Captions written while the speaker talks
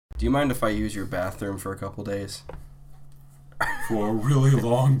Do you mind if I use your bathroom for a couple days? For a really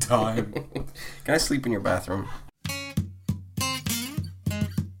long time. Can I sleep in your bathroom? I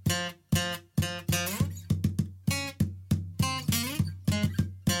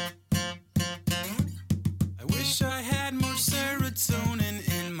wish I had more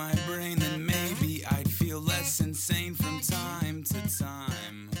serotonin in my brain, then maybe I'd feel less insane from time to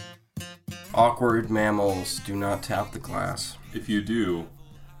time. Awkward mammals, do not tap the glass. If you do,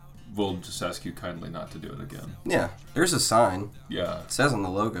 we'll just ask you kindly not to do it again. Yeah, there's a sign. Yeah. It says on the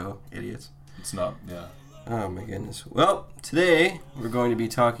logo, idiots. It's not, yeah. Oh my goodness. Well, today we're going to be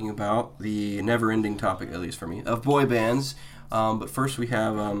talking about the never-ending topic, at least for me, of boy bands. But first we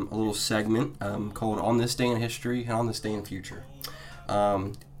have a little segment called On This Day in History and On This Day in Future.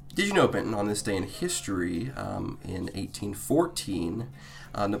 Did you know, Benton, on this day in history, in 1814,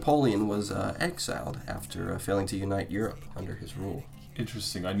 Napoleon was exiled after failing to unite Europe under his rule.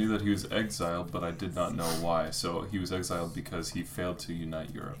 Interesting. I knew that he was exiled, but I did not know why. So he was exiled because he failed to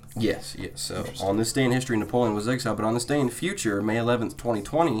unite Europe. Yes. So on this day in history, Napoleon was exiled, but on this day in future, May 11th,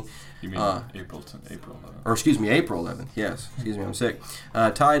 2020... You mean April 11th? Or excuse me, April 11th. Yes, excuse me, I'm sick.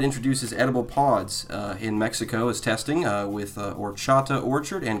 Tide introduces edible pods in Mexico as testing with horchata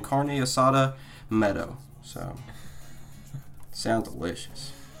orchard and carne asada meadow. So, sounds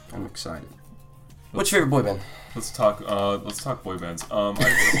delicious. I'm excited. What's your favorite boy band? Let's talk boy bands.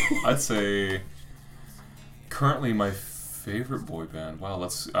 I'd say currently my favorite boy band. Wow,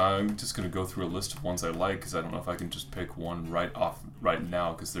 I'm just gonna go through a list of ones I like because I don't know if I can just pick one right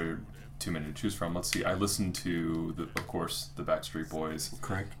now because there are too many to choose from. Let's see. I listen to of course the Backstreet Boys.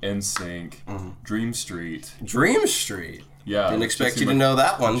 Correct. NSYNC. Dream Street. Dream Street. Yeah. Didn't expect you to know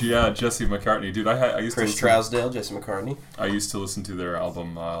that one. Yeah, Jesse McCartney, dude. I used Chris to Trousdale, Jesse McCartney. I used to listen to their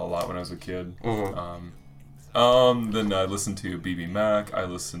album a lot when I was a kid. Mm-hmm. Then I listened to BB Mac. I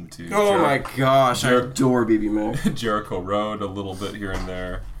listened to my gosh, I adore BB Mac. Jericho Road a little bit here and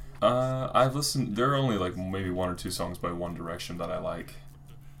there. I've listened. There are only like maybe one or two songs by One Direction that I like.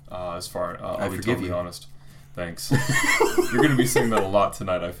 I'll be totally honest. Thanks. You're gonna be saying that a lot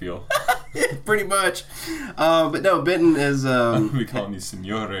tonight, I feel. Pretty much. But no, Benton is... I'm gonna be calling you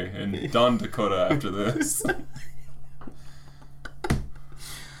Signore and Don Dakota after this.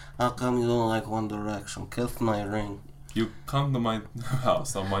 How come you don't like One Direction? Kiss my ring. You come to my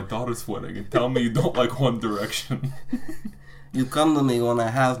house on my daughter's wedding and tell me you don't like One Direction. You come to me when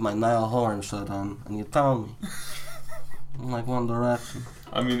I have my Niall Horan shirt on, and you tell me I don't like One Direction.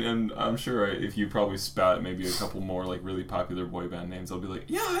 I mean, and I'm sure if you probably spat maybe a couple more like really popular boy band names, I'll be like,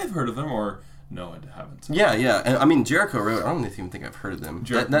 yeah, I've heard of them, or no, I haven't. Yeah. And, I mean, Jericho Road, I don't even think I've heard of them.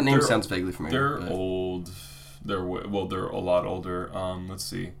 That name sounds vaguely familiar. They're old. They're a lot older. Let's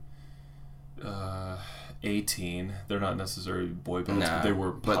see. 18. They're not necessarily boy bands, but they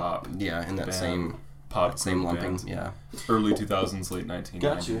were pop. Yeah, in that band, same pop same lumping. Bands. Yeah. Early 2000s, late 1990s.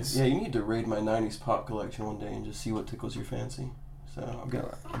 Gotcha. Yeah, you need to raid my 90s pop collection one day and just see what tickles your fancy. So I've got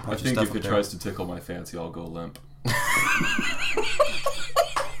a bunch I of think stuff if it tries to tickle my fancy, I'll go limp.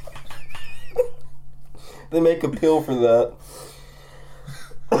 They make a pill for that.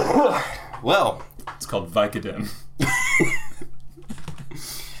 Well, it's called Vicodin.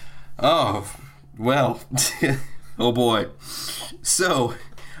 Oh, well, oh boy. So,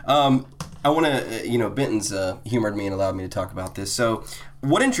 I want to, Benton's humored me and allowed me to talk about this. So,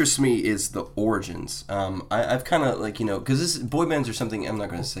 what interests me is the origins. I've kind of because boy bands are something, I'm not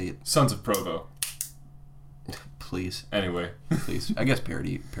going to say it. Sons of Provo. Please. Anyway. Please. I guess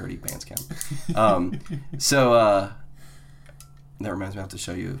parody bands count. So, that reminds me, I have to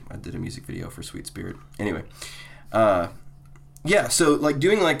show you, I did a music video for Sweet Spirit. Anyway, yeah, so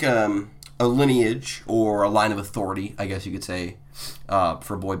doing a lineage or a line of authority, I guess you could say,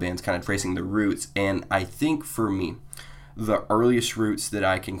 for boy bands, kind of tracing the roots. And I think for me, the earliest roots that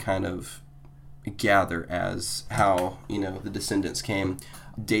I can kind of gather as how, the descendants came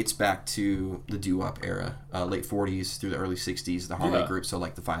dates back to the doo-wop era, late 40s through the early 60s, the harmony groups, so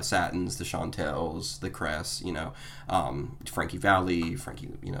like the Five Satins, the Chantels, the Cress, Frankie Valli,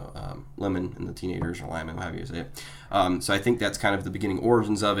 Lemon and the Teenagers, or Lyman, however you say it. So I think that's kind of the beginning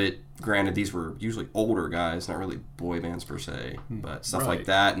origins of it. Granted, these were usually older guys, not really boy bands per se, but stuff like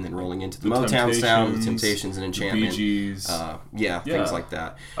that, and then rolling into the Motown sound, the Temptations and Enchantment. Bee Gees. Things like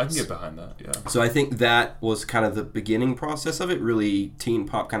that. I can get behind that, yeah. So I think that was kind of the beginning process of it, really teen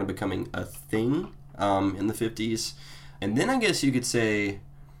pop kind of becoming a thing in the 50s. And then I guess you could say,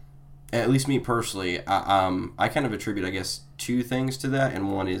 at least me personally, I kind of attribute, I guess, two things to that,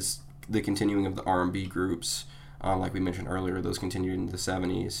 and one is the continuing of the R&B groups. Like we mentioned earlier, those continued into the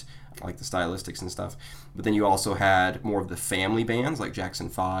 70s. like the stylistics and stuff. But then you also had more of the family bands like Jackson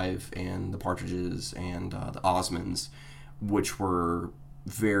 5 and the Partridges and the Osmonds, which were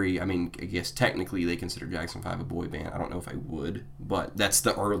very, I mean, I guess technically they consider Jackson 5 a boy band. I don't know if I would, but that's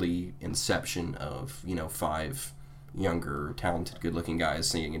the early inception of, you know, 5 younger, talented, good-looking guys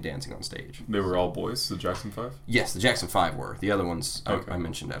singing and dancing on stage. They were all boys, the Jackson 5? Yes, the Jackson 5 were. The other ones Okay. I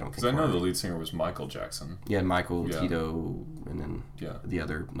mentioned, I don't think Because I know were. the lead singer was Michael Jackson. Yeah, Michael, Yeah. Tito, and then Yeah. the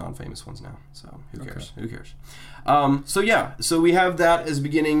other non-famous ones now. So who Okay. cares? Who cares? So we have that as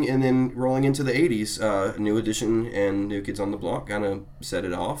beginning, and then rolling into the 80s, New Edition and New Kids on the Block kind of set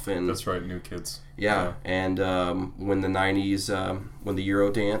it off. And That's right, New Kids. yeah, and when the 90s, when the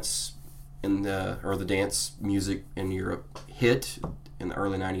Euro dance or the dance music in Europe hit in the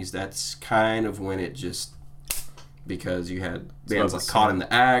early 90s, that's kind of when it just, because you had bands like Caught in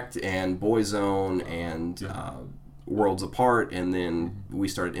the Act and Boyzone and Worlds Apart, and then we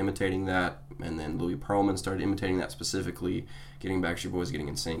started imitating that, and then Louis Pearlman started imitating that specifically, getting Backstreet Boys, getting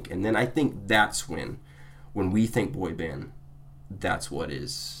NSYNC, and then I think that's when we think boy band, that's what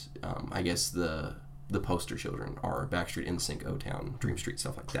is, I guess the poster children are Backstreet, NSYNC, O-Town, Dream Street,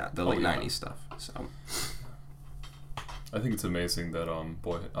 stuff like that, the late 90s stuff. So I think it's amazing that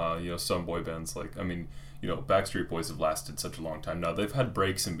some boy bands, like, I mean, you know, Backstreet Boys have lasted such a long time now. They've had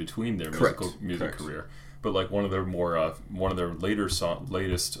breaks in between their music career, but like one of their latest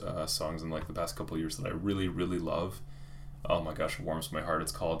songs in like the past couple of years that I really, really love. Oh my gosh, it warms my heart.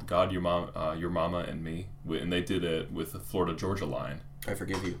 It's called "God, Your Mama and Me," and they did it with the Florida Georgia Line. I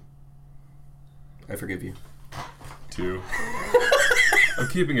forgive you. I forgive you. 2. I'm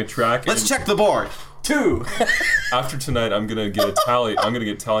keeping a track. Let's check the board. 2. After tonight, I'm gonna get a tally. I'm gonna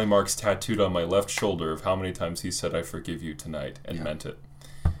get tally marks tattooed on my left shoulder of how many times he said "I forgive you" tonight and meant it.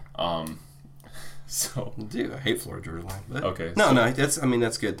 So. Dude, I hate Florida Georgia Line. But Okay. No, that's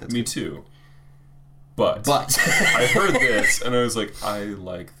good. That's me good. too. But I heard this and I was like, I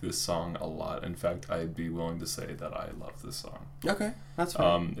like this song a lot. In fact, I'd be willing to say that I love this song. Okay, that's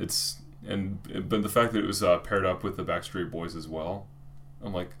fine. But the fact that it was paired up with the Backstreet Boys as well,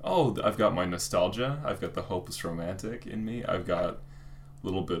 I'm like, oh, I've got my nostalgia. I've got the hopeless romantic in me. I've got a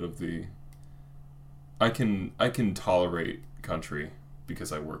little bit of the. I can tolerate country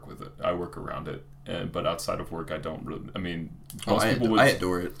because I work with it. I work around it. But outside of work, I don't really. I mean, I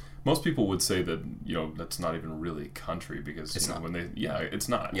adore it. Most people would say that, you know, that's not even really country because it's not. When they it's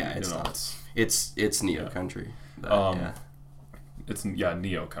not. Yeah, it's not. It's neo country. It's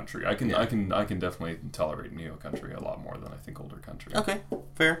neo country. I can definitely tolerate neo country a lot more than I think older country. Okay,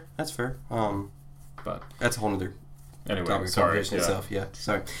 fair. That's fair. But that's a whole other anyway. Conversation itself. Yeah.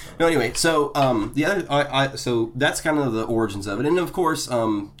 Sorry. No. Anyway, so the other, so that's kind of the origins of it, and of course,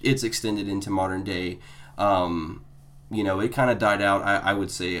 it's extended into modern day. You know, it kind of died out. I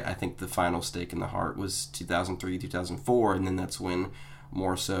would say I think the final stake in the heart was 2003, 2004, and then that's when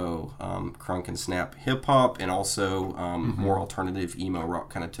more so crunk and snap hip hop and also more alternative emo rock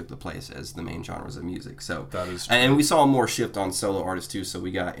kind of took the place as the main genres of music. So that is true. And we saw more shift on solo artists too. So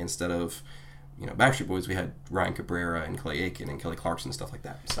we got, instead of, you know, Backstreet Boys, we had Ryan Cabrera and Clay Aiken and Kelly Clarkson and stuff like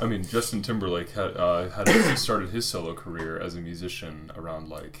that. So. I mean, Justin Timberlake had started his solo career as a musician around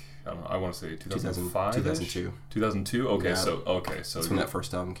like, I want to say 2005, 2002. 2002. Okay, yeah. so that's when that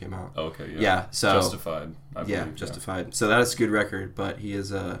first album came out. Okay, yeah. Yeah, so Justified. I believe, Justified. Yeah. So that is a good record, but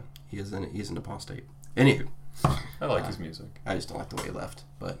he's an apostate. Anywho, I like his music. I just don't like the way he left.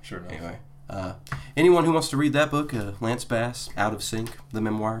 But sure enough. Anyway, anyone who wants to read that book, Lance Bass, Out of Sync, The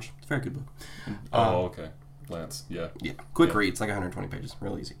Memoirs, it's a very good book. Okay, Lance. Yeah. Yeah. Quick read. It's like 120 pages.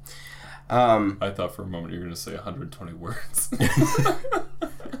 Real easy. I thought for a moment you were going to say 120 words.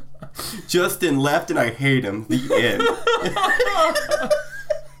 Justin left and I hate him. The end.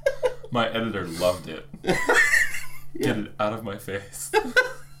 My editor loved it. Get it out of my face.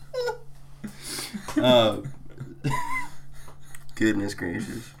 Goodness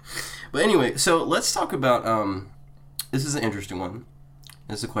gracious. But anyway, so let's talk about, this is an interesting one.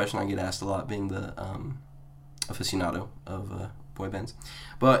 This is a question I get asked a lot, being the aficionado of boy bands.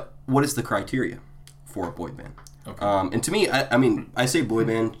 But what is the criteria for a boy band? Okay. And to me, I mean, I say boy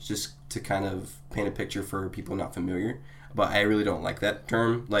band just to kind of paint a picture for people not familiar, but I really don't like that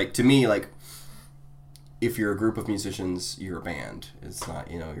term. Like, to me, like, if you're a group of musicians, you're a band. It's not,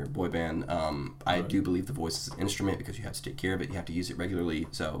 you know, you're a boy band. I do believe the voice is an instrument because you have to take care of it. You have to use it regularly.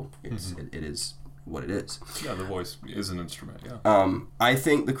 So it's, it is what it is. Yeah, the voice is an instrument, yeah. I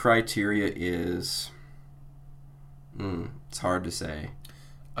think the criteria is... it's hard to say.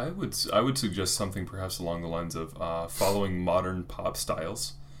 I would suggest something perhaps along the lines of following modern pop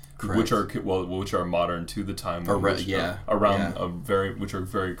styles. which are modern to the time, which are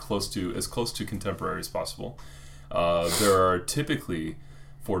very close to contemporary as possible. There are typically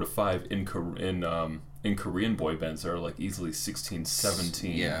 4 to 5 in Korean boy bands that are like easily 16,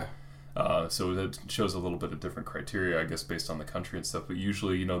 17. Yeah. So that shows a little bit of different criteria, I guess, based on the country and stuff. But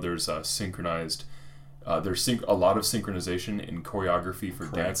usually, there's synchronized. There's a lot of synchronization in choreography for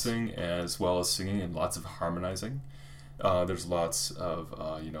dancing as well as singing, and lots of harmonizing. There's lots of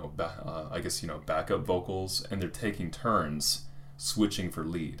backup vocals, and they're taking turns switching for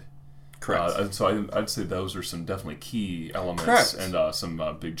lead. Correct. So I'd say those are some definitely key elements and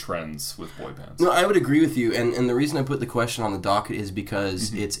some big trends with boy bands. No, I would agree with you, and the reason I put the question on the docket is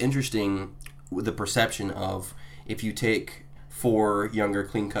because it's interesting with the perception of if you take 4 younger,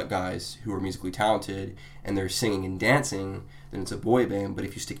 clean-cut guys who are musically talented and they're singing and dancing, then it's a boy band. But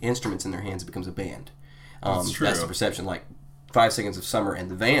if you stick instruments in their hands, it becomes a band. That's true. That's the perception. Like 5 Seconds of Summer and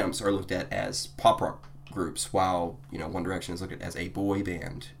the Vamps are looked at as pop rock groups, while One Direction is looked at as a boy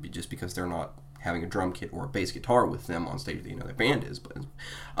band, just because they're not having a drum kit or a bass guitar with them on stage. Their band is,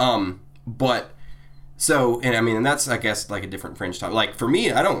 and that's, I guess, like a different fringe topic. Like for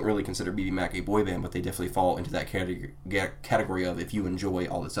me, I don't really consider BB Mac a boy band, but they definitely fall into that category of, if you enjoy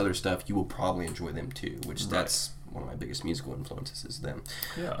all this other stuff, you will probably enjoy them too. Which that's one of my biggest musical influences is them.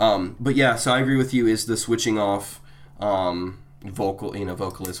 Yeah. But yeah, so I agree with you. Is the switching off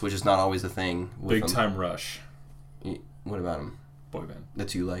vocalist, which is not always a thing. Big Time Rush. What about them? Boy band.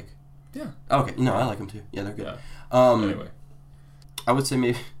 That you like? Yeah. Okay. No, I like them too. Yeah, they're good. Yeah. Anyway. I would say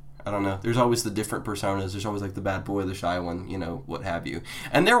maybe, I don't know. There's always the different personas. There's always like the bad boy, the shy one, what have you.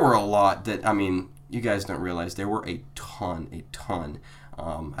 And there were a lot that, you guys don't realize, there were a ton.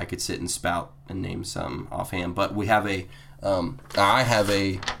 I could sit and spout and name some offhand, but I have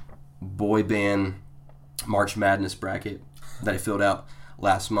a boy band March Madness bracket that I filled out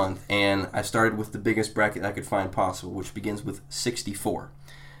last month, and I started with the biggest bracket I could find possible, which begins with 64.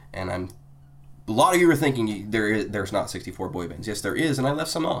 And a lot of you are thinking there's not 64 boy bands. Yes, there is, and I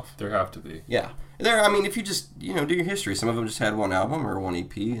left some off. There have to be. Yeah. If you just, do your history, some of them just had one album or one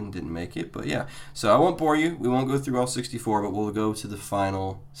EP and didn't make it, but yeah. So I won't bore you. We won't go through all 64, but we'll go to the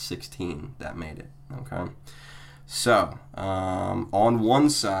final 16 that made it, okay? So, on one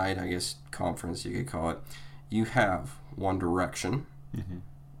side, I guess conference you could call it, you have One Direction,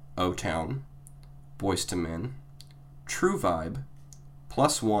 O-Town, Boyz II Men, True Vibe,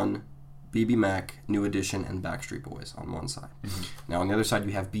 Plus One, BB Mac, New Edition, and Backstreet Boys on one side. Now on the other side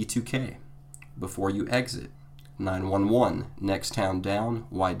you have B2K, Before You Exit, 911, Next Town Down,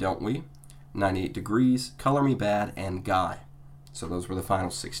 Why Don't We, 98 Degrees, Color Me Bad, and Guy. So those were the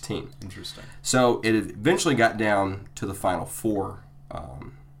final 16. Interesting. So it eventually got down to the final 4,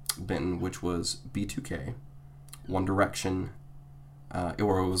 Benton, which was B2K, One Direction,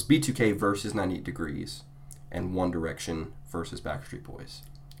 or it was B2K versus 98 Degrees, and One Direction versus Backstreet Boys.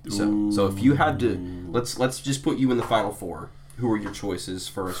 So if you had to, let's just put you in the final 4. Who are your choices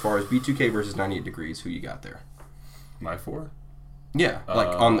for as far as B2K versus 98 Degrees? Who you got there? My 4? Yeah, like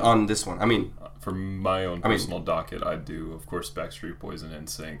on this one. For my own personal docket, I'd do, of course, Backstreet Boys and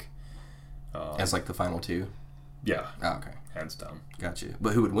NSYNC. As like the final 2? Yeah. Oh, okay. Hands down. Got you.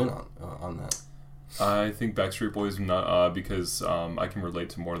 But who would win on that? I think Backstreet Boys, not because I can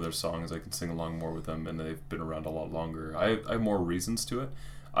relate to more of their songs. I can sing along more with them, and they've been around a lot longer. I have more reasons to it.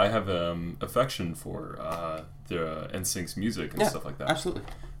 I have affection for the NSYNC's music and stuff like that. Absolutely.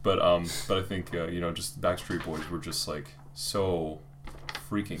 But I think just Backstreet Boys were just like so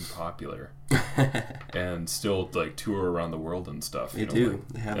freaking popular, and still like tour around the world and stuff. They do.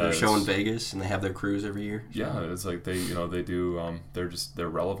 They have their show in Vegas, and they have their cruise every year. So. Yeah, it's like they do. They're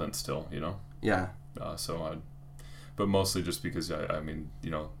relevant still. Yeah. But mostly just because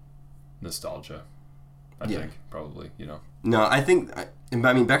nostalgia. I think probably. No, I think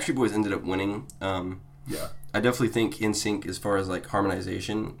Backstreet Boys ended up winning. Yeah. I definitely think NSYNC, as far as like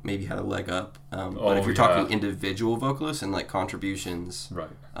harmonization, maybe had a leg up. But if you're talking individual vocalists and like contributions, right?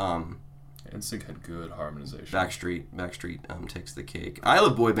 NSYNC had good harmonization. Backstreet takes the cake. I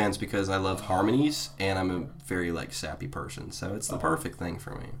love boy bands because I love harmonies, and I'm a very like sappy person, so it's the perfect thing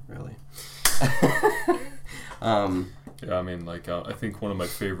for me, really. Yeah, I think one of my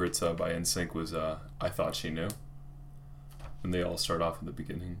favorites by NSYNC was I Thought She Knew. And they all start off in the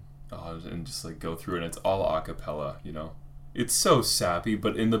beginning and just like go through it, and it's all a cappella, It's so sappy,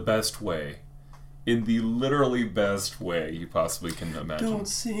 but in the best way. In the literally best way you possibly can imagine. Don't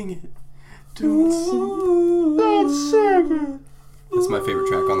sing it. Don't sing it. That's my favorite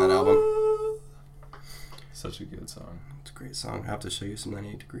track on that album. Such a good song. It's a great song. I have to show you some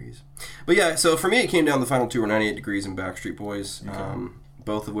 98 Degrees. But yeah, so for me it came down, the final 2 were 98 Degrees and Backstreet Boys. Okay.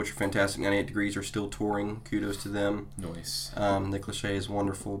 both of which are fantastic. 98 Degrees are still touring. Kudos to them. Nice. Nick Lachey is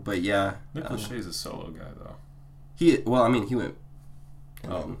wonderful, but yeah. Nick Lachey's a solo guy, though. He went and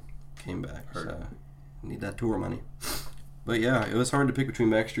then came back. Heard. So need that tour money. But yeah, it was hard to pick between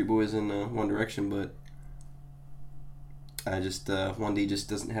Backstreet Boys and One Direction, but I just 1D just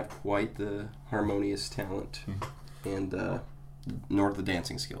doesn't have quite the harmonious talent and nor the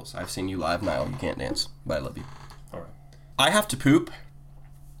dancing skills. I've seen you live, Niall. You can't dance, but I love you. All right. I have to poop.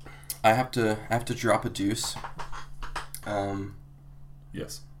 I have to drop a deuce.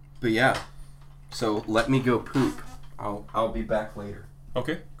 Yes. But yeah, so let me go poop. I'll be back later.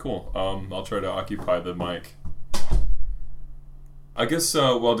 Okay, cool. I'll try to occupy the mic. I guess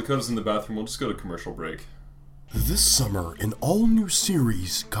while Dakota's in the bathroom, we'll just go to commercial break. This summer, an all-new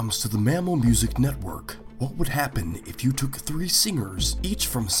series comes to the Mammal Music Network. What would happen if you took 3 singers, each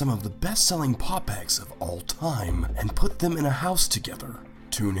from some of the best-selling pop acts of all time, and put them in a house together?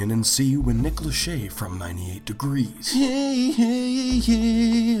 Tune in and see when Nick Lachey from 98 Degrees,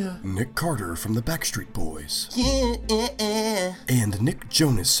 Nick Carter from the Backstreet Boys, and Nick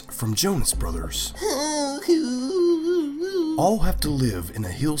Jonas from Jonas Brothers all have to live in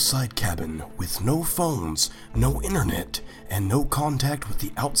a hillside cabin with no phones, no internet, and no contact with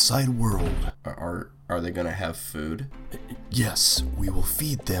the outside world. Are they gonna have food? Yes, we will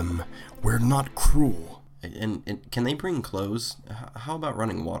feed them. We're not cruel. And can they bring clothes? How about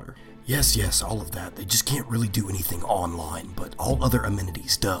running water? Yes, all of that. They just can't really do anything online, but all other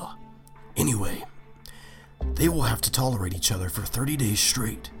amenities, duh. Anyway, they will have to tolerate each other for 30 days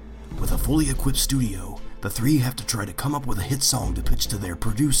straight. With a fully equipped studio, the 3 have to try to come up with a hit song to pitch to their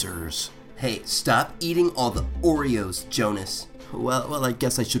producers. Hey, stop eating all the Oreos, Jonas. Well, I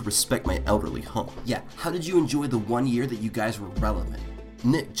guess I should respect my elderly home. Yeah, how did you enjoy the 1 year that you guys were relevant?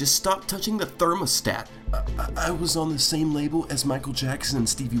 Nick, just stop touching the thermostat. I was on the same label as Michael Jackson and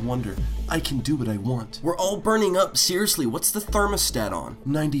Stevie Wonder. I can do what I want. We're all burning up. Seriously, what's the thermostat on?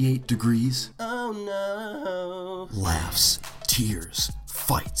 98 Degrees. Oh no. Laughs, tears,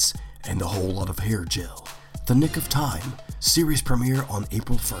 fights, and a whole lot of hair gel. The Nick of Time. Series premiere on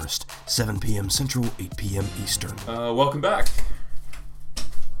April 1st, 7 p.m. Central, 8 p.m. Eastern. Welcome back.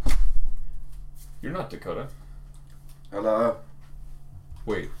 You're not Dakota. Hello.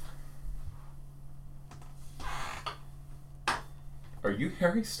 Wait. Are you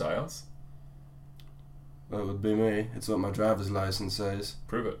Harry Styles? That would be me. It's what my driver's license says.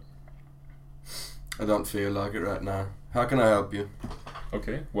 Prove it. I don't feel like it right now. How can I help you?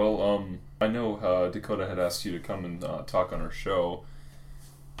 Okay, well, I know Dakota had asked you to come and talk on her show.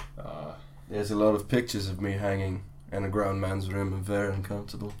 There's a lot of pictures of me hanging in a grown man's room and very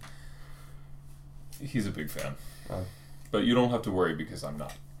uncomfortable. He's a big fan. Oh. But you don't have to worry because I'm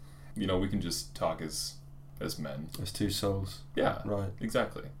not. You know, we can just talk as men. There's 2 souls. Yeah, Right.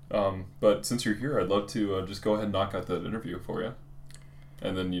 exactly. But since you're here, I'd love to just go ahead and knock out that interview for you.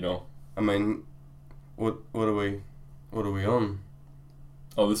 And then, you know... I mean, what are we on?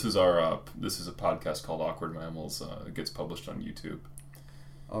 Oh, this is a podcast called Awkward Mammals. It gets published on YouTube.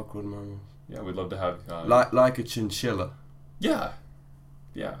 Awkward Mammals. Yeah, we'd love to have... Like a chinchilla. Yeah.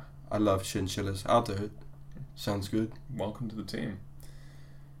 I love chinchillas. I'll do it. Sounds good. Welcome to the team.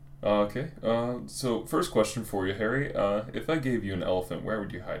 Okay, so first question for you, Harry. If I gave you an elephant, where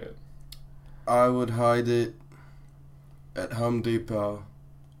would you hide it? I would hide it at Home Depot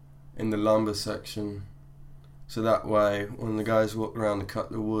in the lumber section. So that way, when the guys walk around to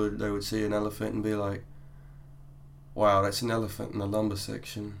cut the wood, they would see an elephant and be like, wow, that's an elephant in the lumber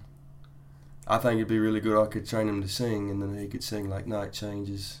section. I think it'd be really good. I could train him to sing, and then he could sing like Night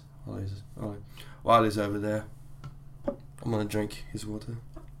Changes while he's over there. I'm going to drink his water.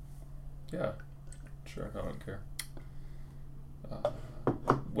 Yeah, sure, I don't care.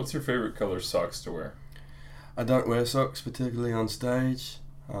 What's your favorite color socks to wear? I don't wear socks, particularly on stage.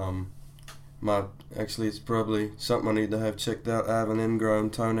 Actually, it's probably something I need to have checked out. I have an ingrown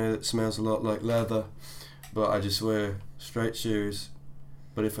toenail that smells a lot like leather, but I just wear straight shoes.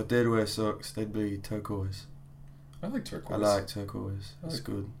 But if I did wear socks, they'd be turquoise. I like turquoise. I like turquoise. That's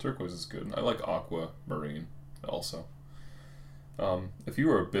good. Turquoise is good. I like aquamarine also. If you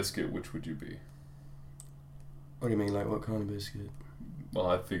were a biscuit, which would you be? What do you mean, like what kind of biscuit? Well,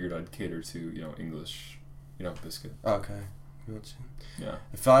 I figured I'd cater to, English, biscuit. Okay, gotcha. Yeah.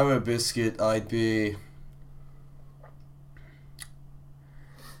 If I were a biscuit, I'd be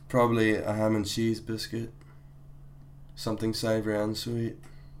probably a ham and cheese biscuit. Something savoury and sweet,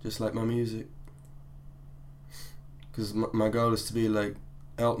 just like my music. Because my goal is to be like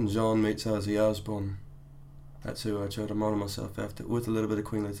Elton John meets Ozzy Osbourne. That's who I try to model myself after, with a little bit of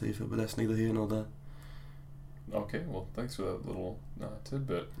Queen Latifah, but that's neither here nor there. Okay, well, thanks for that little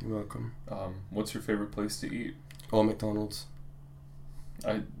tidbit. You're welcome. What's your favorite place to eat? Or McDonald's.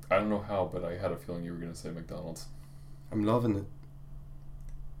 I don't know how, but I had a feeling you were going to say McDonald's. I'm loving it.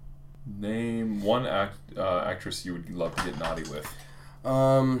 Name one actress you would love to get naughty with.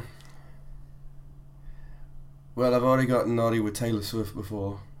 Well, I've already gotten naughty with Taylor Swift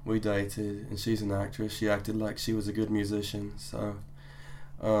before. We dated, and she's an actress. She acted like she was a good musician, so...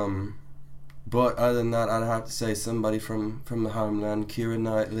 But other than that, I'd have to say somebody from the homeland. Keira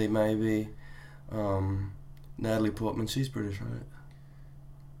Knightley, maybe. Natalie Portman, she's British, right?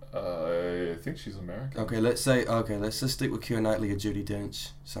 I think she's American. Okay, let's just stick with Keira Knightley or Judi Dench.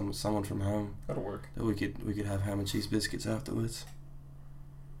 Someone from home. That'll work. That we could have ham and cheese biscuits afterwards.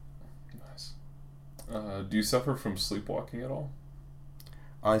 Nice. Do you suffer from sleepwalking at all?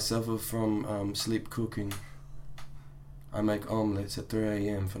 I suffer from sleep cooking. I make omelets at 3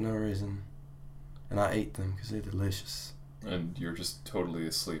 a.m. for no reason. And I eat them because they're delicious. And you're just totally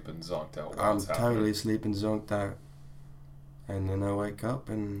asleep and zonked out while I'm it's happening. totally asleep and zonked out. And then I wake up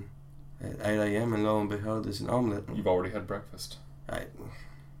and at 8 a.m. and lo and behold, there's an omelette. You've already had breakfast. Right.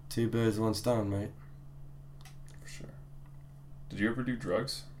 2 birds, 1 stone, mate. For sure. Did you ever do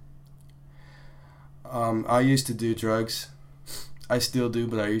drugs? I used to do drugs. I still do,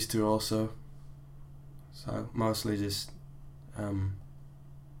 but I used to also. So mostly just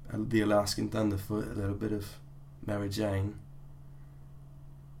the Alaskan Thunderfoot, a little bit of Mary Jane,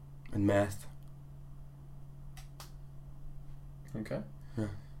 and meth. Okay.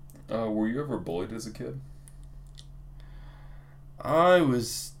 Yeah. Were you ever bullied as a kid? I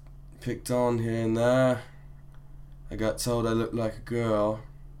was picked on here and there. I got told I looked like a girl.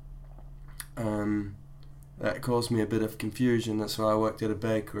 That caused me a bit of confusion. That's why I worked at a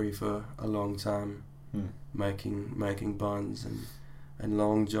bakery for a long time, making buns and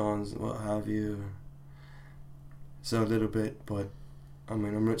long johns and what have you. So a little bit, but I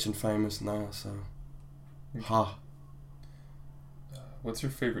mean I'm rich and famous now, so ha. What's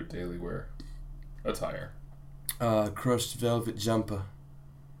your favorite daily wear? Attire. Crushed velvet jumper.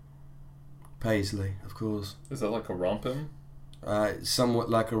 Paisley, of course. Is that like a rompin?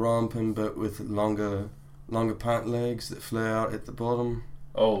 Somewhat like a rompin, but with longer pant legs that flare out at the bottom.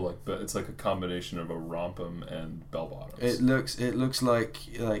 Oh, but it's like a combination of a rompum and bell bottoms. It looks like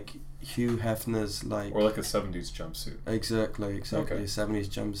Hugh Hefner's or like a 70s jumpsuit. Exactly, Okay. a 70s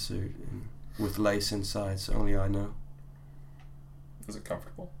jumpsuit with lace inside. So only I know. Is it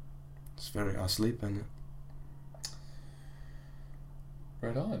comfortable? I sleep in it.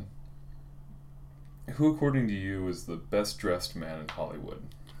 Right on. Who, according to you, is the best dressed man in Hollywood?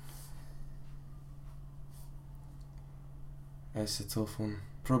 That's a tough one.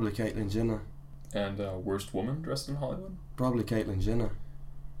 Probably Caitlyn Jenner. And worst woman dressed in Hollywood? Probably Caitlyn Jenner.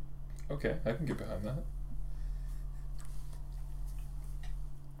 Okay, I can get behind that.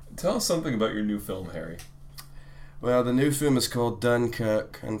 Tell us something about your new film, Harry. Well, the new film is called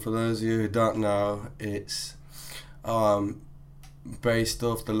Dunkirk, and for those of you who don't know, it's based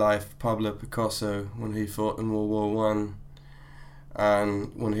off the life of Pablo Picasso when he fought in World War One,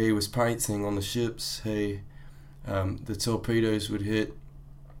 and when he was painting on the ships, the torpedoes would hit,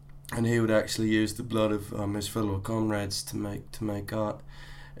 and he would actually use the blood of his fellow comrades to make art.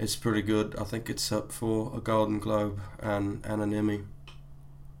 It's pretty good. I think it's up for a Golden Globe and an Emmy.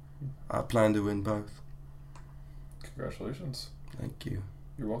 I plan to win both. Congratulations. Thank you.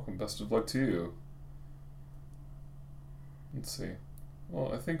 You're welcome. Best of luck to you. Let's see.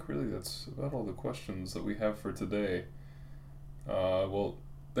 Well, I think really that's about all the questions that we have for today. Well,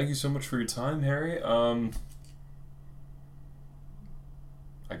 thank you so much for your time, Harry. I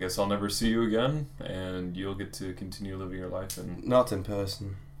guess I'll never see you again, and you'll get to continue living your life in... Not in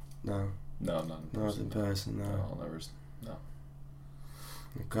person. No. No, not in person. Not in person, no. No, I'll never... No.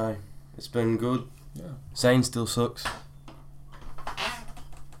 Okay. It's been good. Yeah. Zane still sucks.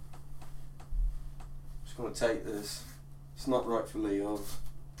 Just gonna take this. It's not rightfully yours.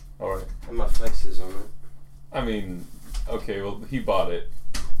 Alright. And my face is on it. I mean, okay, well, he bought it.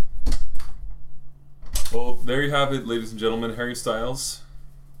 Well, there you have it, ladies and gentlemen. Harry Styles.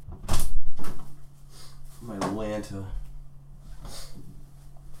 My Atlanta.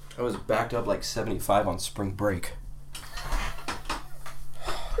 I was backed up like 75 on spring break.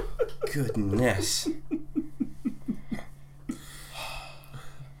 Goodness.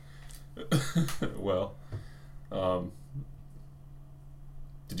 Well,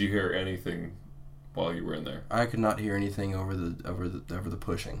 did you hear anything while you were in there? I could not hear anything over the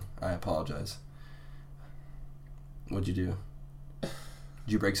pushing. I apologize. What'd you do? Did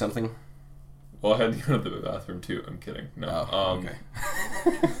you break something? Well, I had to go to the bathroom too. I'm kidding. No. Oh, okay.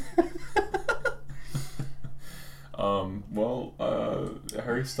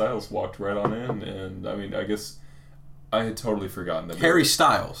 Harry Styles walked right on in, and I mean, I guess I had totally forgotten that. Harry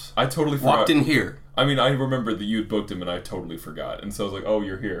Styles I totally forgot. walked in here. I mean, I remember that you had booked him, and I totally forgot. And so I was like, oh,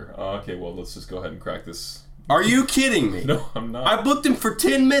 you're here. Okay, well, let's just go ahead and crack this. Are you kidding me? No, I'm not. I booked him for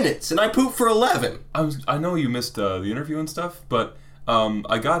 10 minutes, and I pooped for 11. I know you missed the interview and stuff, but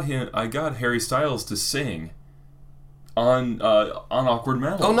I got Harry Styles to sing on Awkward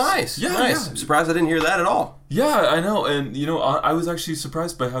Mammals. Oh, nice. Yeah, nice. yeah. I'm surprised I didn't hear that at all. Yeah, I know, and you know, I was actually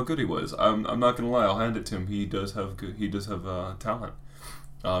surprised by how good he was. I'm not gonna lie, I'll hand it to him. He does have talent.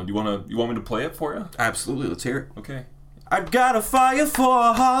 You want me to play it for you? Absolutely. Let's hear it. Okay. I got a fire for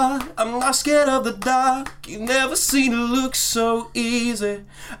a heart. I'm not scared of the dark. You never seen it look so easy.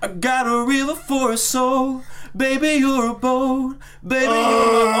 I got a river for a soul. Baby, you're a boat. Baby,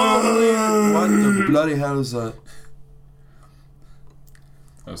 you're my only. What the bloody hell is that?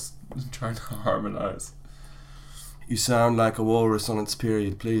 I was trying to harmonize. You sound like a walrus on its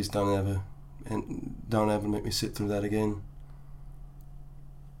period. Please don't ever make me sit through that again.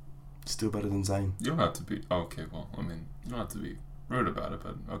 Still better than Zayn. You don't have to be okay. Well, I mean, you don't have to be rude about it,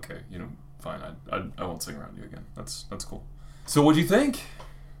 but okay, fine. I won't sing around you again. That's cool. So, what do you think?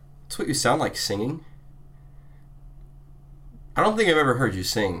 That's what you sound like singing. I don't think I've ever heard you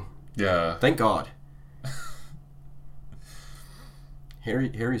sing. Yeah. Thank God.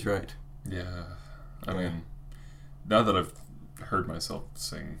 Harry's right. Yeah. I mean, now that I've heard myself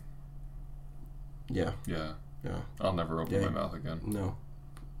sing, Yeah. yeah, Yeah. I'll never open my mouth again. No.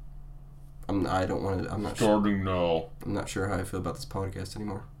 I don't want to. I'm not Starting now. I'm not sure how I feel about this podcast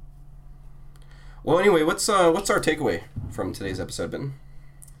anymore. Well, anyway, what's our takeaway from today's episode, Ben?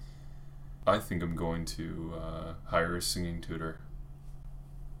 I think I'm going to hire a singing tutor.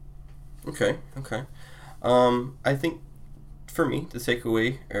 Okay. I think for me, the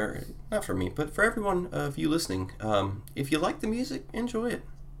takeaway, or not for me, but for everyone of you listening, if you like the music, enjoy it.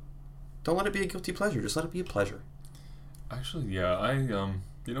 Don't let it be a guilty pleasure. Just let it be a pleasure. Actually, yeah,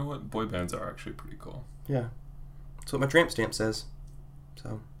 you know what? Boy bands are actually pretty cool. Yeah. That's what my tramp stamp says.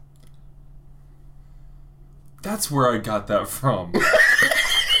 So. That's where I got that from.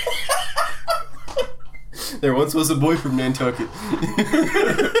 There once was a boy from Nantucket.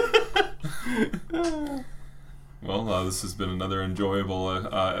 Well, this has been another enjoyable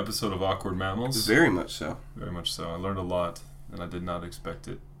episode of Awkward Mammals. Very much so. Very much so. I learned a lot, and I did not expect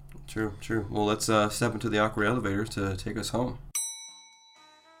it. True. Well, let's step into the awkward elevator to take us home.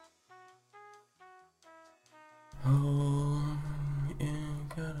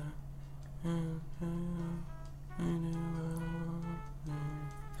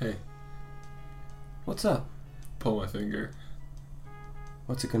 Hey, What's up? pull my finger.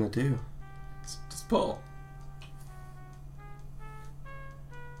 What's it gonna do? Just pull.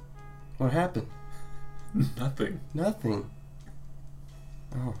 What happened? Nothing. Nothing.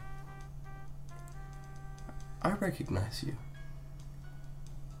 Oh. I recognize you.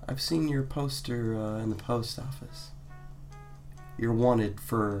 I've seen your poster in the post office. You're wanted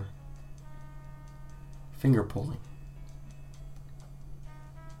for finger pulling.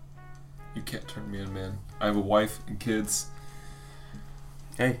 You can't turn me in, man. I have a wife and kids.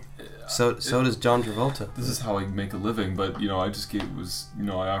 Hey, so does John Travolta. This is how I make a living, but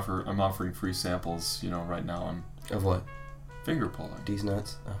I'm offering free samples, right now. Of what? Finger pulling. These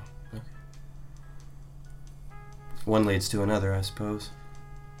nuts? Oh, okay. One leads to another, I suppose.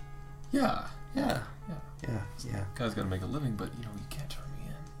 Yeah. Yeah. Guy's gotta make a living, but you can't turn me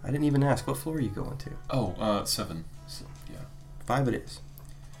in. I didn't even ask. What floor are you going to? Oh, 7. Yeah. 5 it is.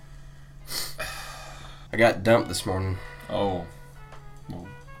 I got dumped this morning. Oh. Well,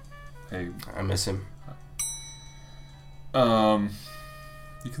 hey. I miss him. You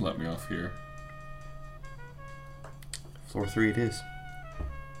can let me off here. Floor 3 it is.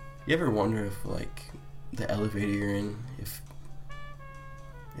 You ever wonder if, the elevator you're in, if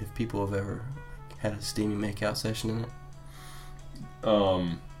people have ever had a steamy makeout session in it?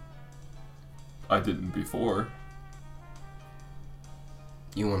 I didn't before.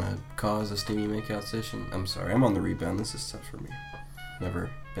 You want to cause a steamy makeout session? I'm sorry, I'm on the rebound. This is tough for me. Never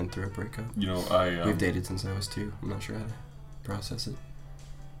been through a breakup. We've dated since I was 2. I'm not sure how to process it.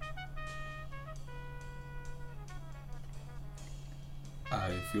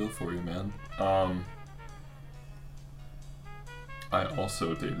 I feel for you, man. I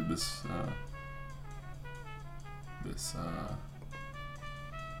also dated this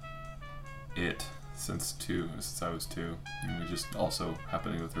since I was 2. And we just also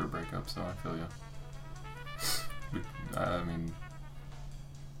happened to go through a breakup, so I feel you. I mean,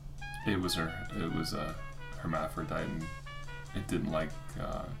 it was a hermaphrodite, and it didn't like.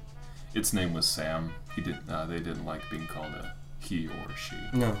 Its name was Sam. They didn't like being called a he or she.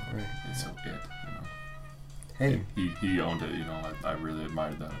 No, right. It's it, you know. Hey, He owned it, you know. I really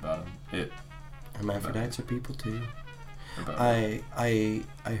admired that about him. It. hermaphrodites are people too. About I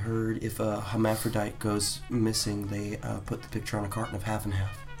heard if a hermaphrodite goes missing, they put the picture on a carton of half and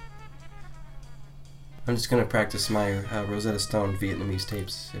half. I'm just gonna practice my Rosetta Stone Vietnamese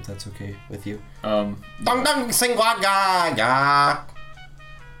tapes, if that's okay with you. Dong dong sing wa ga ga.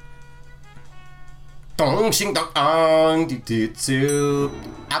 Dong sing dong dong do do do.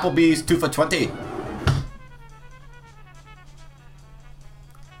 Applebee's 2 for $20.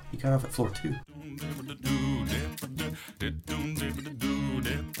 He got off at floor 2.